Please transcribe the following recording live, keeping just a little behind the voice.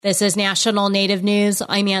This is National Native News.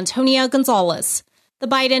 I'm Antonia Gonzalez. The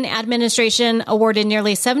Biden administration awarded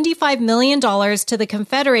nearly $75 million to the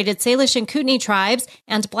Confederated Salish and Kootenai tribes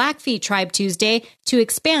and Blackfeet tribe Tuesday to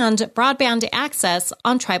expand broadband access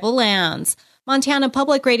on tribal lands. Montana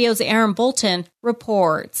Public Radio's Aaron Bolton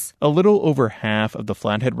reports. A little over half of the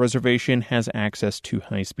Flathead Reservation has access to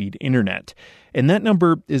high-speed internet, and that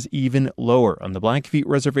number is even lower on the Blackfeet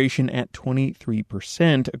Reservation at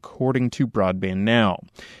 23%, according to Broadband Now.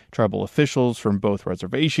 Tribal officials from both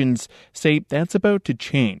reservations say that's about to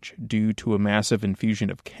change due to a massive infusion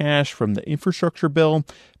of cash from the infrastructure bill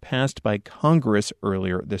passed by Congress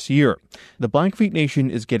earlier this year. The Blackfeet Nation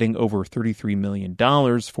is getting over $33 million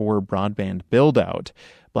for broadband build-out.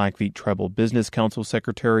 Blackfeet Tribal Business Council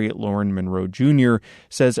Secretary Lauren Monroe Jr.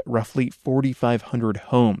 says roughly 4,500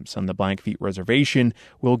 homes on the Blackfeet Reservation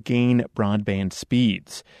will gain broadband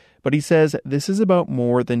speeds. But he says this is about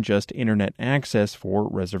more than just internet access for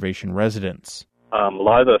reservation residents. A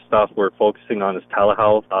lot of the stuff we're focusing on is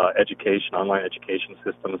telehealth, education, online education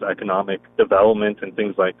systems, economic development, and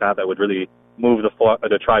things like that would really move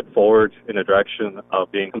the tribe forward in a direction of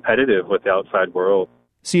being competitive with the outside world.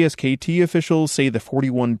 CSKT officials say the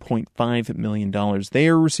 $41.5 million they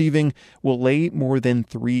are receiving will lay more than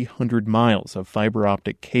 300 miles of fiber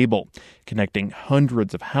optic cable, connecting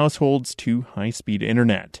hundreds of households to high-speed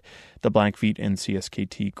internet. The Blackfeet and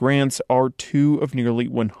CSKT grants are two of nearly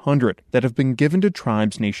 100 that have been given to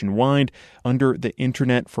tribes nationwide under the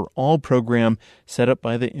Internet for All program set up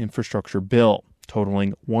by the infrastructure bill,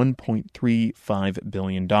 totaling $1.35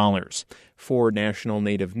 billion. For National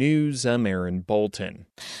Native News, I'm Aaron Bolton.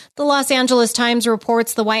 The Los Angeles Times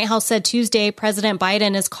reports the White House said Tuesday President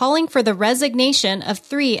Biden is calling for the resignation of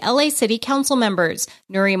 3 LA City Council members,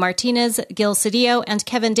 Nury Martinez, Gil Cedillo, and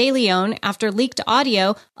Kevin De Leon, after leaked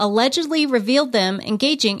audio allegedly revealed them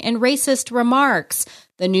engaging in racist remarks.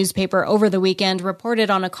 The newspaper over the weekend reported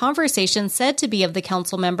on a conversation said to be of the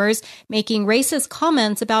council members making racist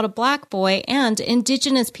comments about a black boy and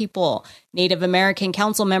indigenous people. Native American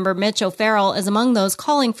council member Mitch O'Farrell is among those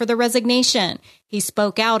calling for the resignation. He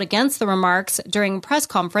spoke out against the remarks during a press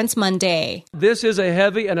conference Monday. This is a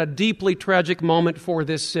heavy and a deeply tragic moment for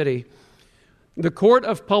this city. The court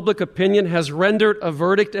of public opinion has rendered a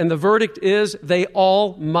verdict, and the verdict is they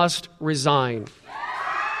all must resign.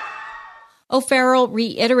 O'Farrell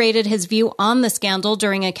reiterated his view on the scandal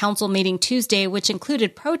during a council meeting Tuesday, which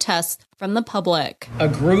included protests from the public. A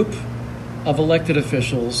group of elected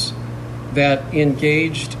officials that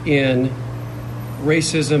engaged in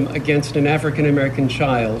racism against an African-American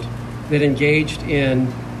child, that engaged in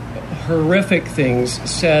horrific things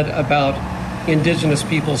said about indigenous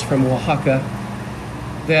peoples from Oaxaca,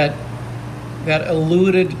 that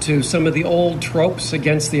alluded to some of the old tropes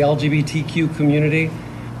against the LGBTQ community.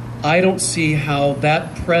 I don't see how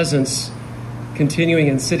that presence continuing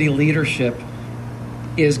in city leadership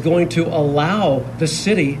is going to allow the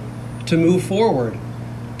city to move forward,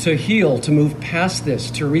 to heal, to move past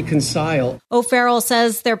this, to reconcile. O'Farrell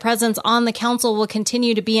says their presence on the council will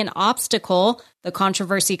continue to be an obstacle. The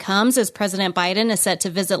controversy comes as President Biden is set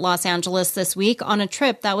to visit Los Angeles this week on a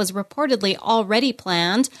trip that was reportedly already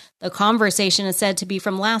planned. The conversation is said to be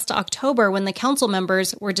from last October when the council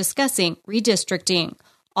members were discussing redistricting.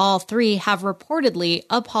 All 3 have reportedly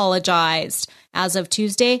apologized. As of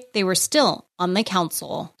Tuesday, they were still on the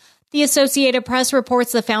council. The Associated Press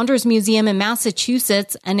reports the Founders Museum in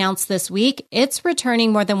Massachusetts announced this week it's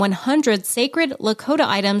returning more than 100 sacred Lakota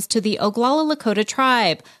items to the Oglala Lakota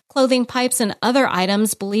tribe. Clothing, pipes, and other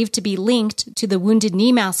items believed to be linked to the Wounded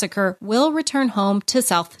Knee Massacre will return home to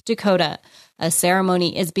South Dakota. A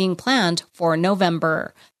ceremony is being planned for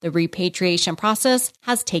November. The repatriation process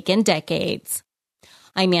has taken decades.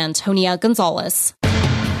 I'm Antonia Gonzalez.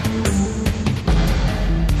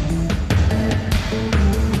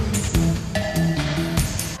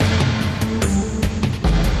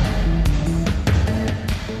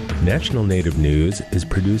 National Native News is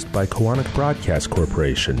produced by Koahnic Broadcast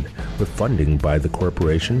Corporation with funding by the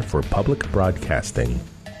Corporation for Public Broadcasting.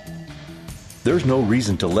 There's no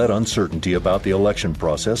reason to let uncertainty about the election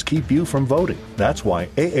process keep you from voting. That's why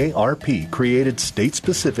AARP created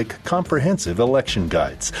state-specific comprehensive election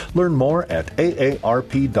guides. Learn more at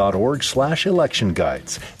aarp.org/election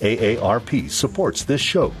guides. AARP supports this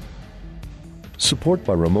show. Support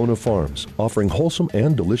by Ramona Farms, offering wholesome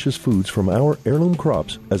and delicious foods from our heirloom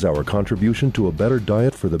crops as our contribution to a better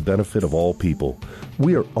diet for the benefit of all people.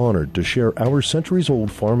 We are honored to share our centuries-old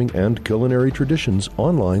farming and culinary traditions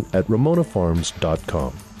online at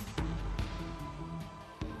ramonafarms.com.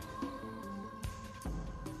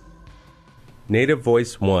 Native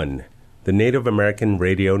Voice One, the Native American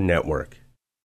Radio Network.